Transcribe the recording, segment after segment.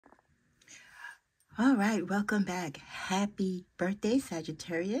All right, welcome back. Happy birthday,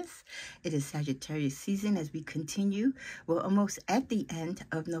 Sagittarius. It is Sagittarius season as we continue. We're almost at the end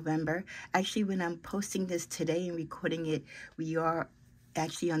of November. Actually, when I'm posting this today and recording it, we are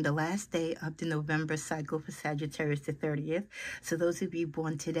actually on the last day of the November cycle for Sagittarius, the 30th. So those of you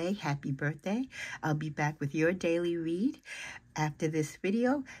born today, happy birthday. I'll be back with your daily read after this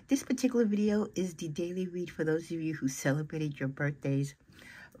video. This particular video is the daily read for those of you who celebrated your birthdays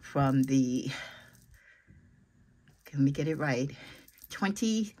from the... let me get it right,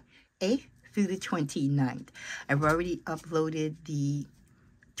 28th through the 29th. I've already uploaded the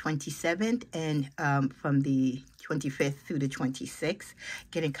 27th and from the 25th through the 26th,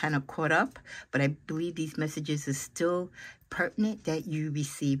 getting kind of caught up, but I believe these messages are still pertinent that you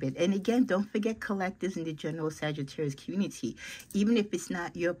receive it. And again, don't forget collectives in the general Sagittarius community. Even if it's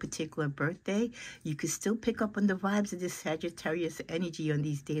not your particular birthday, you can still pick up on the vibes of this Sagittarius energy on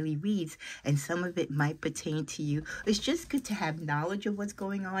these daily reads, and some of it might pertain to you. It's just good to have knowledge of what's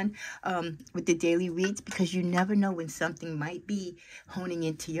going on with the daily reads, because you never know when something might be honing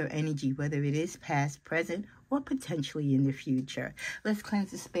into your energy, whether it is past, present, or potentially in the future. Let's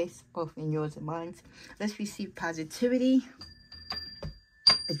cleanse the space, both in yours and mine. Let's receive positivity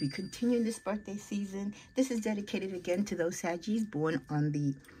as we continue this birthday season. This is dedicated again to those Saggies born on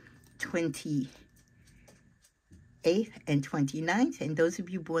the 28th and 29th. And those of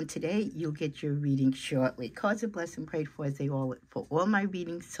you born today, you'll get your reading shortly. Cards are blessed and prayed for as they all for all my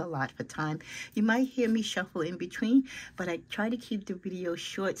readings to allot for time. You might hear me shuffle in between, but I try to keep the video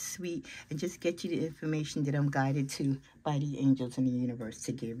short, sweet, and just get you the information that I'm guided to by the angels in the universe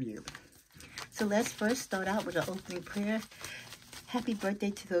to give you. So let's first start out with an opening prayer. Happy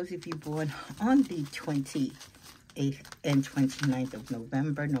birthday to those of you born on the 28th and 29th of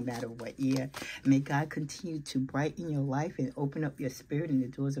November, no matter what year. May God continue to brighten your life and open up your spirit and the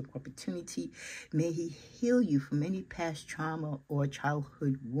doors of opportunity. May He heal you from any past trauma or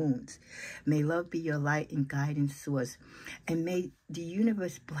childhood wounds. May love be your light and guidance source. And may the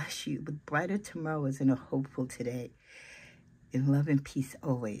universe bless you with brighter tomorrows and a hopeful today. In love and peace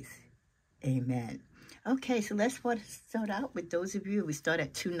always. Amen. Okay, so let's start out with those of you. We start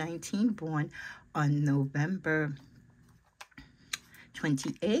at 219, born on November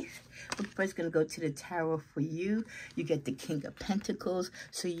 28th. We're first going to go to the tarot for you. You get the King of Pentacles.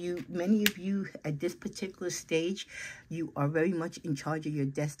 So many of you at this particular stage, you are very much in charge of your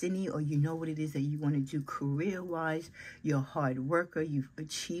destiny, or you know what it is that you want to do career-wise. You're a hard worker. You've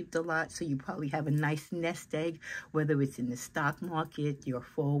achieved a lot. So you probably have a nice nest egg, whether it's in the stock market, your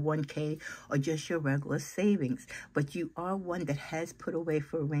 401k, or just your regular savings. But you are one that has put away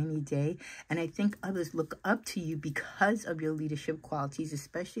for a rainy day. And I think others look up to you because of your leadership qualities,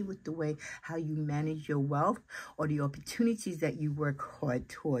 especially with the way how you manage your wealth or the opportunities that you work hard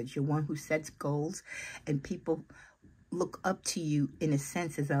towards. You're one who sets goals, and people look up to you in a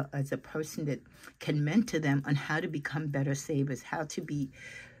sense as a person that can mentor them on how to become better savers, how to be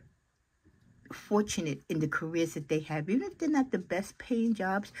fortunate in the careers that they have. Even if they're not the best paying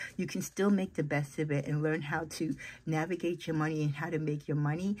jobs, you can still make the best of it and learn how to navigate your money and how to make your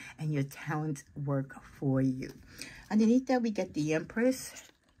money and your talents work for you. Underneath that, we get the Empress.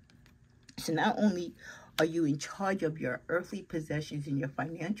 So not only are you in charge of your earthly possessions and your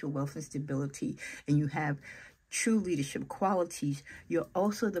financial wealth and stability, and you have true leadership qualities, you're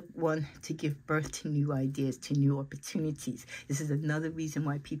also the one to give birth to new ideas, to new opportunities. This is another reason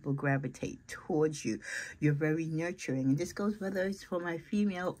why people gravitate towards you. You're very nurturing, and this goes whether it's for my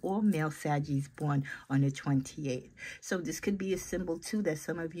female or male Saggies born on the 28th. So this could be a symbol too that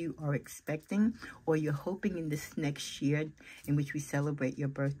some of you are expecting, or you're hoping in this next year in which we celebrate your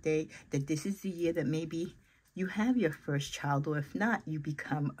birthday, that this is the year that maybe you have your first child, or if not, you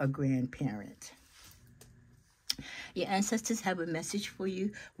become a grandparent. Your ancestors have a message for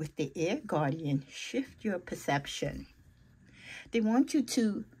you with the Air Guardian. Shift your perception. They want you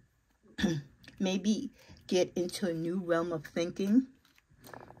to maybe get into a new realm of thinking.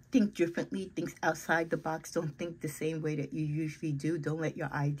 Think differently. Think outside the box. Don't think the same way that you usually do. Don't let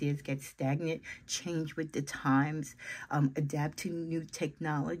your ideas get stagnant. Change with the times. Adapt to new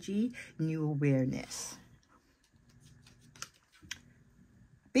technology, new awareness.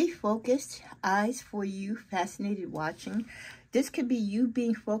 Be focused, eyes for you, fascinated watching. This could be you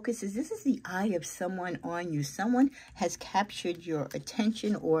being focused. This is the eye of someone on you. Someone has captured your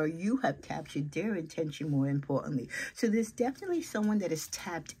attention, or you have captured their attention, more importantly. So there's definitely someone that is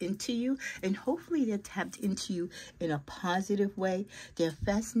tapped into you, and hopefully they're tapped into you in a positive way. They're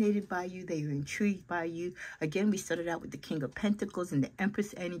fascinated by you. They are intrigued by you. Again, we started out with the King of Pentacles and the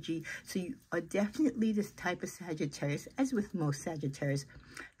Empress energy. So you are definitely this type of Sagittarius, as with most Sagittarius,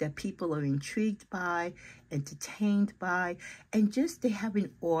 that people are intrigued by, entertained by, and just they have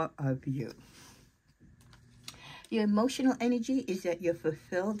an awe of you. Your emotional energy is that you're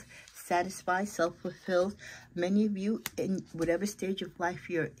fulfilled, satisfied, self-fulfilled. Many of you, in whatever stage of life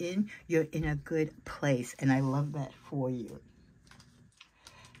you're in a good place. And I love that for you.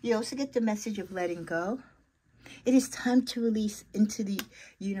 You also get the message of letting go. It is time to release into the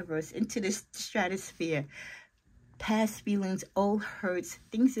universe, into the stratosphere, past feelings, old hurts,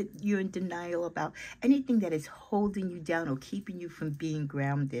 things that you're in denial about, anything that is holding you down or keeping you from being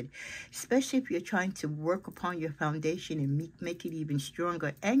grounded, especially if you're trying to work upon your foundation and make it even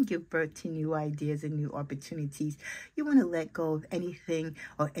stronger and give birth to new ideas and new opportunities. You want to let go of anything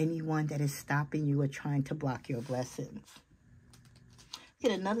or anyone that is stopping you or trying to block your blessings.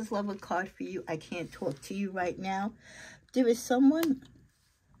 Get another level card for you. I can't talk to you right now. There is someone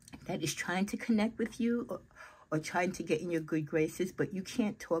that is trying to connect with you or trying to get in your good graces, but you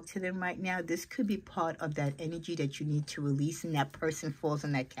can't talk to them right now. This could be part of that energy that you need to release, and that person falls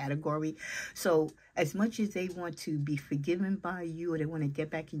in that category. So as much as they want to be forgiven by you or they want to get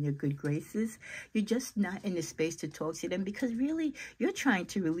back in your good graces, you're just not in the space to talk to them because really you're trying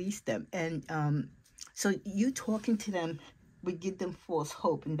to release them. And so you talking to them would give them false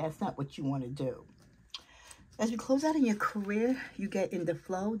hope, and that's not what you want to do. As we close out in your career, you get in the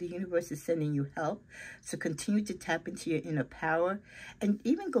flow. The universe is sending you help. So continue to tap into your inner power and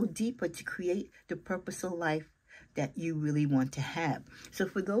even go deeper to create the purposeful life that you really want to have. So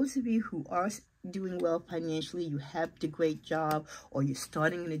for those of you who are doing well financially, you have the great job, or you're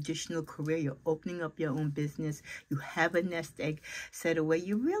starting an additional career, you're opening up your own business, you have a nest egg set away,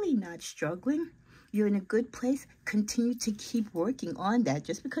 you're really not struggling. You're in a good place. Continue to keep working on that.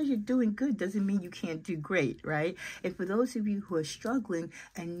 Just because you're doing good doesn't mean you can't do great, right? And for those of you who are struggling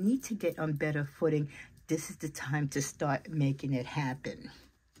and need to get on better footing, this is the time to start making it happen.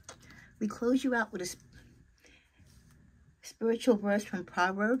 We close you out with a spiritual verse from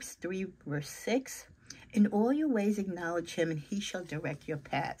Proverbs 3, verse 6. In all your ways acknowledge him, and he shall direct your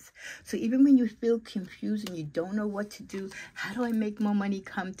paths. So even when you feel confused and you don't know what to do, how do I make more money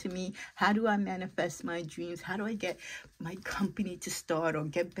come to me? How do I manifest my dreams? How do I get my company to start or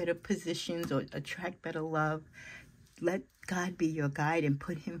get better positions or attract better love? Let God be your guide and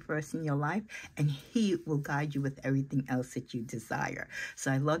put him first in your life, and he will guide you with everything else that you desire.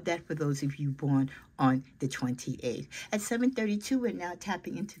 So I love that for those of you born on the 28th. At 7:32, we're now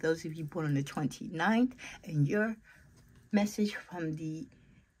tapping into those of you born on the 29th, and your message from the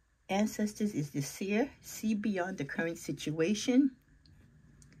ancestors is the seer. See beyond the current situation.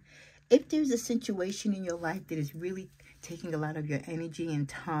 If there's a situation in your life that is really taking a lot of your energy and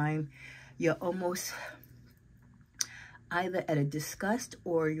time, you're almost either at a disgust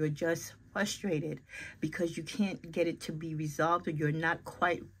or you're just frustrated because you can't get it to be resolved, or you're not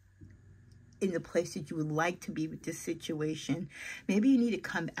quite in the place that you would like to be with this situation. Maybe you need to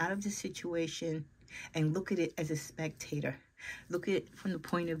come out of the situation and look at it as a spectator. Look at it from the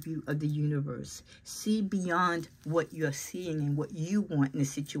point of view of the universe. See beyond what you're seeing and what you want in the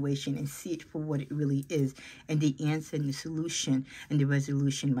situation, and see it for what it really is. And the answer and the solution and the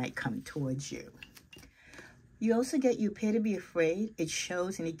resolution might come towards you. You also get, you appear to be afraid. It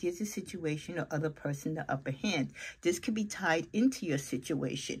shows, and it gives the situation or other person the upper hand. This could be tied into your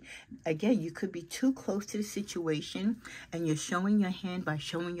situation. Again, you could be too close to the situation, and you're showing your hand by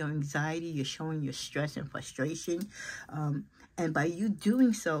showing your anxiety. You're showing your stress and frustration. And by you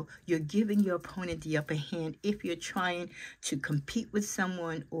doing so, you're giving your opponent the upper hand if you're trying to compete with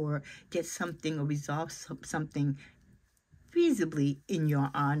someone or get something or resolve something feasibly in your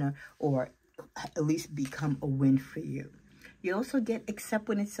honor, or at least become a win for you. You also get accept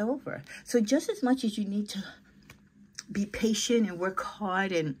when it's over. So just as much as you need to be patient and work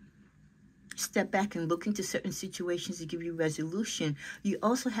hard and step back and look into certain situations to give you resolution, you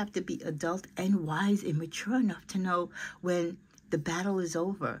also have to be adult and wise and mature enough to know when the battle is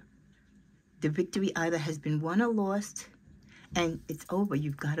over. The victory either has been won or lost, and it's over.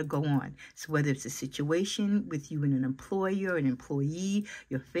 You've got to go on. So whether it's a situation with you and an employer, an employee,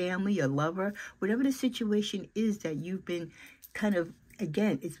 your family, your lover, whatever the situation is that you've been kind of,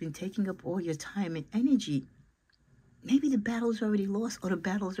 again, it's been taking up all your time and energy. Maybe the battle's already lost or the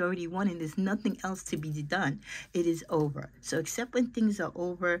battle's already won and there's nothing else to be done. It is over. So accept when things are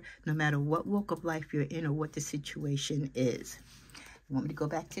over, no matter what walk of life you're in or what the situation is. You want me to go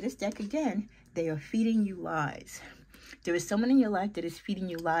back to this deck again? They are feeding you lies. There is someone in your life that is feeding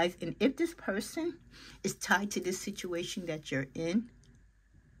you lies. And if this person is tied to this situation that you're in,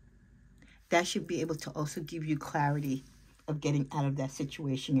 that should be able to also give you clarity of getting out of that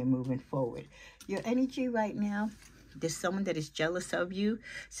situation and moving forward. Your energy right now There's someone that is jealous of you,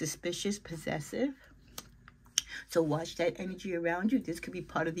 suspicious, possessive. So watch that energy around you. This could be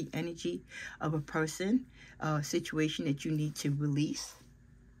part of the energy of a person, situation that you need to release.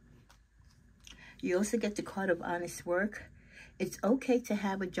 You also get the card of honest work. It's okay to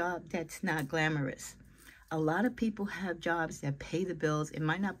have a job that's not glamorous. A lot of people have jobs that pay the bills. It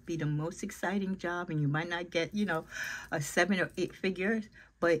might not be the most exciting job, and you might not get, you know, a 7 or 8 figures,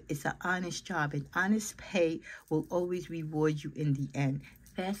 but it's an honest job, and honest pay will always reward you in the end.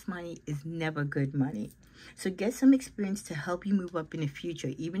 Fast money is never good money. So get some experience to help you move up in the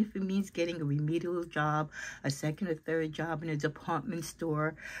future, even if it means getting a remedial job, a second or third job in a department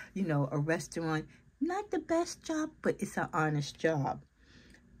store, you know, a restaurant. Not the best job, but it's an honest job.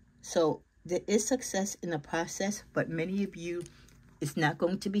 So there is success in the process, but many of you, it's not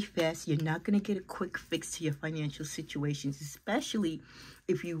going to be fast. You're not going to get a quick fix to your financial situations, especially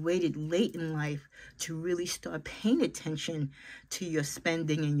if you waited late in life to really start paying attention to your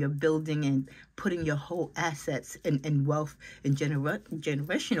spending and your building and putting your whole assets and wealth and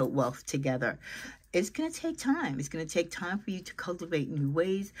generational wealth together. It's going to take time. It's going to take time for you to cultivate new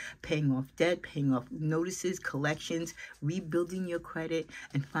ways, paying off debt, paying off notices, collections, rebuilding your credit,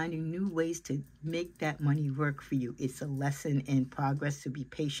 and finding new ways to make that money work for you. It's a lesson in progress to be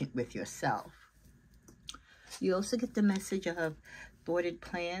patient with yourself. You also get the message of thwarted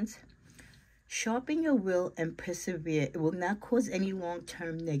plans. Sharpen your will and persevere. It will not cause any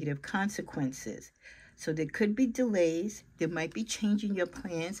long-term negative consequences. So there could be delays. There might be change in your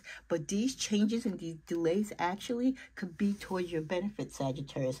plans, but these changes and these delays actually could be towards your benefit,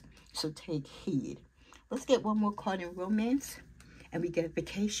 Sagittarius. So take heed. Let's get one more card in romance, and we get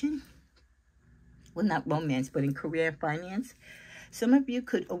vacation. Well, not romance, but in career and finance. Some of you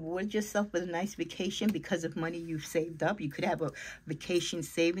could award yourself with a nice vacation because of money you've saved up. You could have a vacation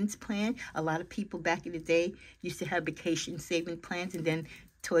savings plan. A lot of people back in the day used to have vacation saving plans, and then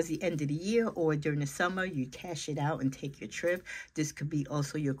towards the end of the year or during the summer, you cash it out and take your trip. This could be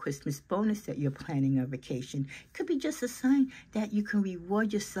also your Christmas bonus that you're planning a vacation. It could be just a sign that you can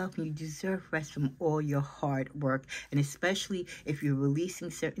reward yourself and you deserve rest from all your hard work. And especially if you're releasing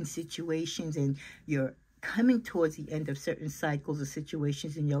certain situations and you're coming towards the end of certain cycles or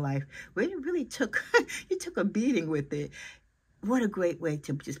situations in your life where it really took, you took a beating with it. What a great way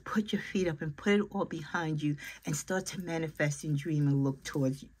to just put your feet up and put it all behind you and start to manifest and dream and look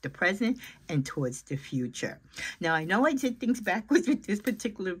towards the present and towards the future. Now, I know I did things backwards with this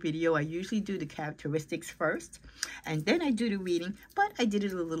particular video. I usually do the characteristics first, and then I do the reading, but I did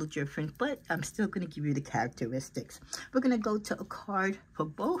it a little different, but I'm still going to give you the characteristics. We're going to go to a card for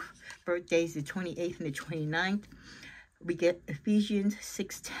both birthdays, the 28th and the 29th. We get Ephesians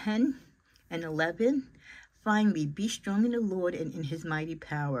 6:10 and 11. Finally, be strong in the Lord and in his mighty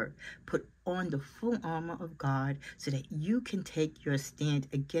power. Put on the full armor of God so that you can take your stand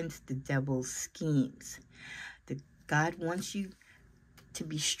against the devil's schemes. God wants you to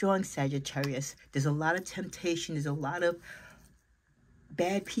be strong, Sagittarius. There's a lot of temptation. There's a lot of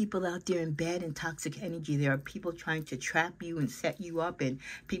bad people out there and bad and toxic energy. There are people trying to trap you and set you up, and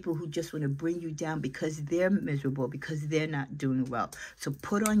people who just want to bring you down because they're miserable, because they're not doing well. So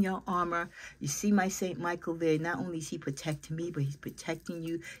put on your armor. You see my Saint Michael there. Not only is he protecting me, but he's protecting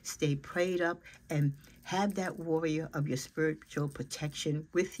you. Stay prayed up and have that warrior of your spiritual protection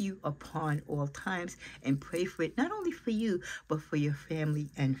with you upon all times, and pray for it, not only for you, but for your family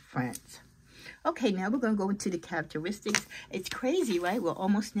and friends. Okay, now we're going to go into the characteristics. It's crazy, right? We're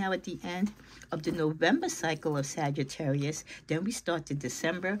almost now at the end of the November cycle of Sagittarius. Then we start to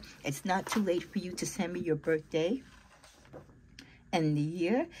December. It's not too late for you to send me your birthday and the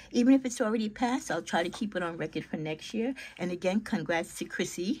year. Even if it's already passed, I'll try to keep it on record for next year. And again, congrats to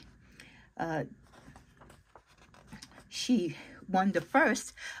Chrissy. She won the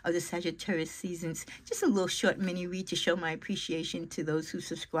first of the Sagittarius seasons. Just a little short mini read to show my appreciation to those who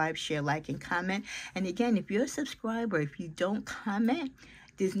subscribe, share, like, and comment. And again, if you're a subscriber, if you don't comment,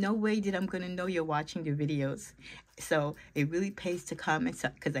 there's no way that I'm going to know you're watching the videos. So it really pays to comment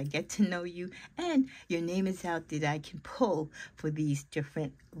because I get to know you, and your name is out that I can pull for these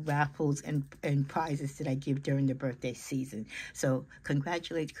different raffles and prizes that I give during the birthday season. So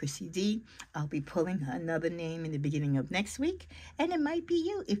congratulations, Chrissy D. I'll be pulling another name in the beginning of next week, and it might be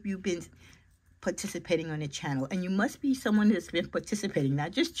you if you've been participating on the channel. And you must be someone that's been participating,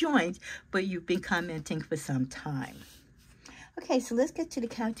 not just joined, but you've been commenting for some time. Okay, so let's get to the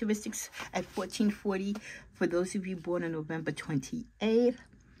characteristics at 1440. For those of you born on November 28th,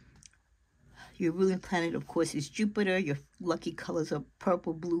 your ruling planet, of course, is Jupiter. Your lucky colors are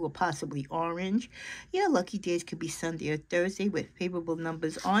purple, blue, or possibly orange. Your lucky days could be Sunday or Thursday with favorable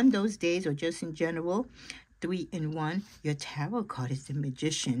numbers on those days, or just in general. 3 in 1. Your tarot card is the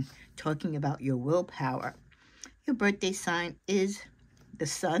Magician, talking about your willpower. Your birthday sign is the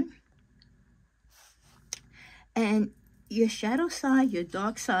Sun. And your shadow side, your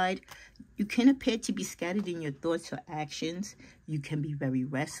dark side, you can appear to be scattered in your thoughts or actions. You can be very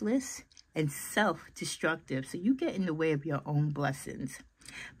restless and self-destructive. So you get in the way of your own blessings.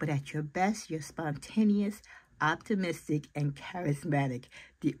 But at your best, you're spontaneous, optimistic, and charismatic,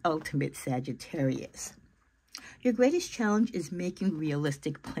 the ultimate Sagittarius. Your greatest challenge is making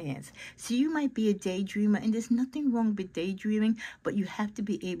realistic plans. So you might be a daydreamer, and there's nothing wrong with daydreaming, but you have to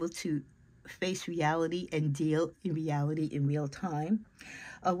be able to face reality and deal in reality in real time.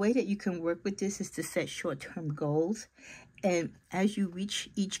 A way that you can work with this is to set short-term goals. And as you reach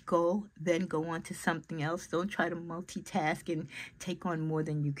each goal, then go on to something else. Don't try to multitask and take on more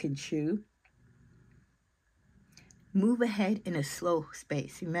than you can chew. Move ahead in a slow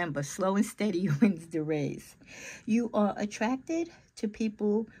space. Remember, slow and steady wins the race. You are attracted to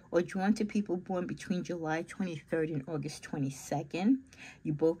people or drawn to people born between July 23rd and August 22nd.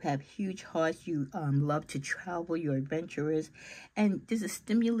 You both have huge hearts. You love to travel. You're adventurers. And there's a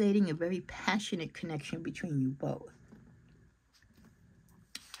stimulating and very passionate connection between you both.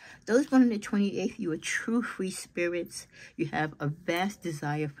 Those born on the 28th, you are true free spirits. You have a vast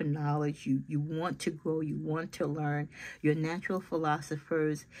desire for knowledge. You want to grow. You want to learn. You're natural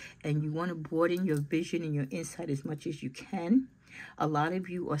philosophers, and you want to broaden your vision and your insight as much as you can. A lot of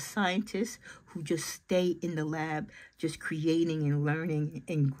you are scientists who just stay in the lab, just creating and learning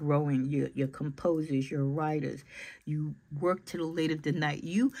and growing. You're composers, you're writers. You work to the late of the night.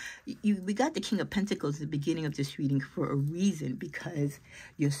 We got the King of Pentacles at the beginning of this reading for a reason, because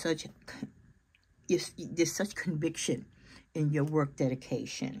there's such conviction in your work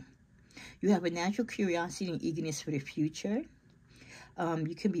dedication. You have a natural curiosity and eagerness for the future.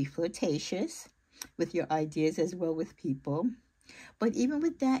 You can be flirtatious with your ideas as well with people. But even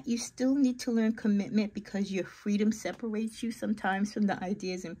with that, you still need to learn commitment, because your freedom separates you sometimes from the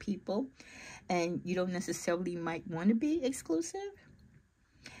ideas and people, and you don't necessarily might want to be exclusive.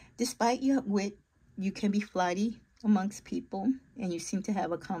 Despite your wit, you can be flighty amongst people, and you seem to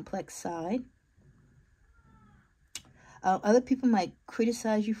have a complex side. Other people might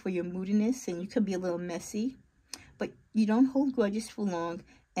criticize you for your moodiness, and you could be a little messy, but you don't hold grudges for long.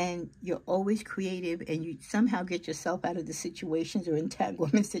 And you're always creative, and you somehow get yourself out of the situations or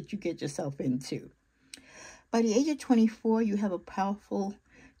entanglements that you get yourself into. By the age of 24, you have a powerful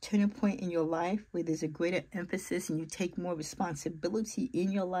turning point in your life where there's a greater emphasis and you take more responsibility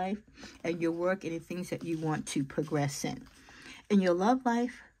in your life and your work and the things that you want to progress in. In your love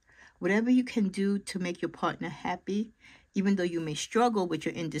life, whatever you can do to make your partner happy, even though you may struggle with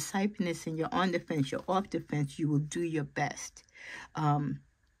your indecisiveness and you're on the fence, you're off the fence, you will do your best.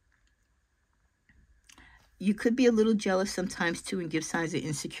 You could be a little jealous sometimes too and give signs of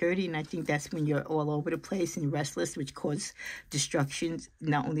insecurity, and I think that's when you're all over the place and restless, which causes destructions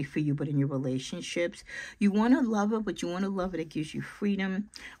not only for you but in your relationships. You want to love her, but you want a lover that gives you freedom.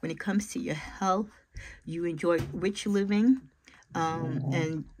 When it comes to your health, you enjoy rich living,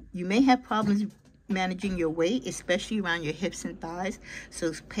 and you may have problems managing your weight, especially around your hips and thighs,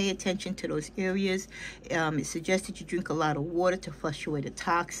 so pay attention to those areas. It's suggested you drink a lot of water to flush away the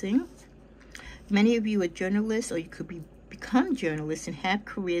toxins. Many of you are journalists, or you could become journalists and have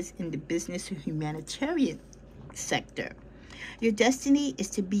careers in the business or humanitarian sector. Your destiny is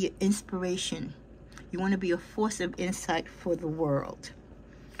to be an inspiration. You want to be a force of insight for the world.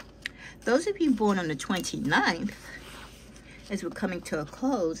 Those of you born on the 29th, as we're coming to a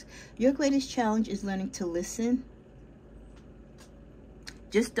close, your greatest challenge is learning to listen.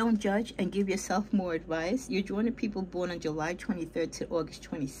 Just don't judge and give yourself more advice. You're drawn to people born on July 23rd to August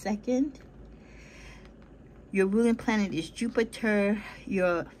 22nd. Your ruling planet is Jupiter.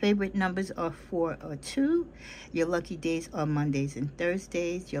 Your favorite numbers are 4 or 2. Your lucky days are Mondays and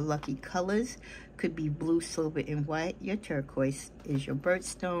Thursdays. Your lucky colors could be blue, silver, and white. Your turquoise is your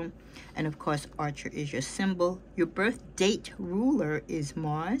birthstone. And of course, Archer is your symbol. Your birth date ruler is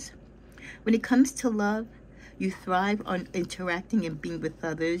Mars. When it comes to love, you thrive on interacting and being with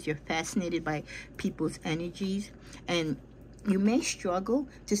others. You're fascinated by people's energies, and you may struggle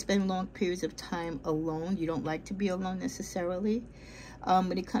to spend long periods of time alone. You don't like to be alone necessarily.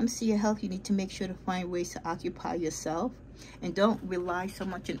 When it comes to your health, you need to make sure to find ways to occupy yourself, and don't rely so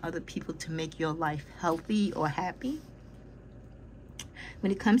much on other people to make your life healthy or happy.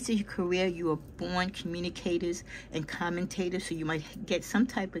 When it comes to your career, you are born communicators and commentators, so you might get some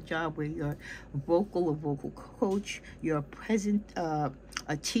type of job where you're vocal or vocal coach, you're a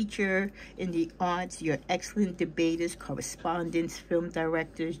a teacher in the arts, you're excellent debaters, correspondents, film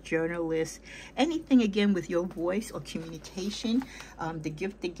directors, journalists, anything again with your voice or communication, the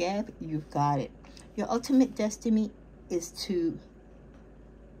gift, the gab, you've got it. Your ultimate destiny is to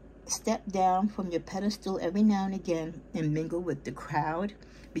step down from your pedestal every now and again and mingle with the crowd,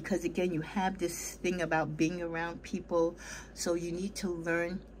 because again, you have this thing about being around people, so you need to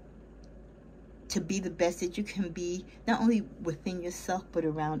learn to be the best that you can be, not only within yourself but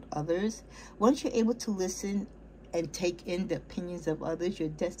around others. Once you're able to listen and take in the opinions of others, your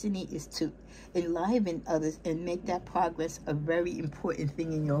destiny is to enliven others and make that progress a very important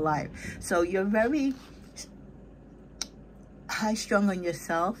thing in your life. So you're very high strung on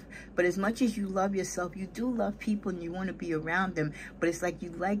yourself, but as much as you love yourself, you do love people and you want to be around them, but it's like you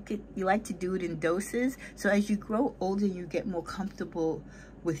like to do it in doses. So as you grow older, you get more comfortable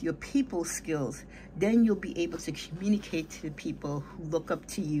with your people skills, then you'll be able to communicate to the people who look up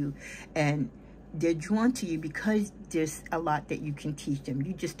to you, and they're drawn to you because there's a lot that you can teach them.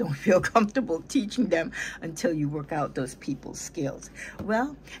 You just don't feel comfortable teaching them until you work out those people skills.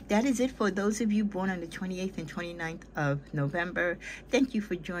 Well, that is it for those of you born on the 28th and 29th of November. Thank you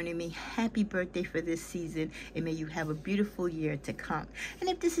for joining me. Happy birthday for this season, and may you have a beautiful year to come. And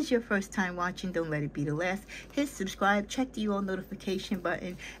if this is your first time watching, don't let it be the last. Hit subscribe, check the all notification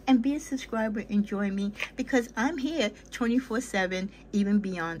button, and be a subscriber and join me, because I'm here 24/7, even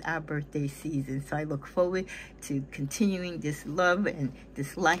beyond our birthday season. So I look forward to continuing this love and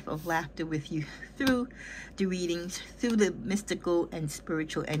this life of laughter with you through the readings, through the mystical and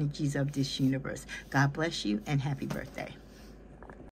spiritual energies of this universe. God bless you and happy birthday.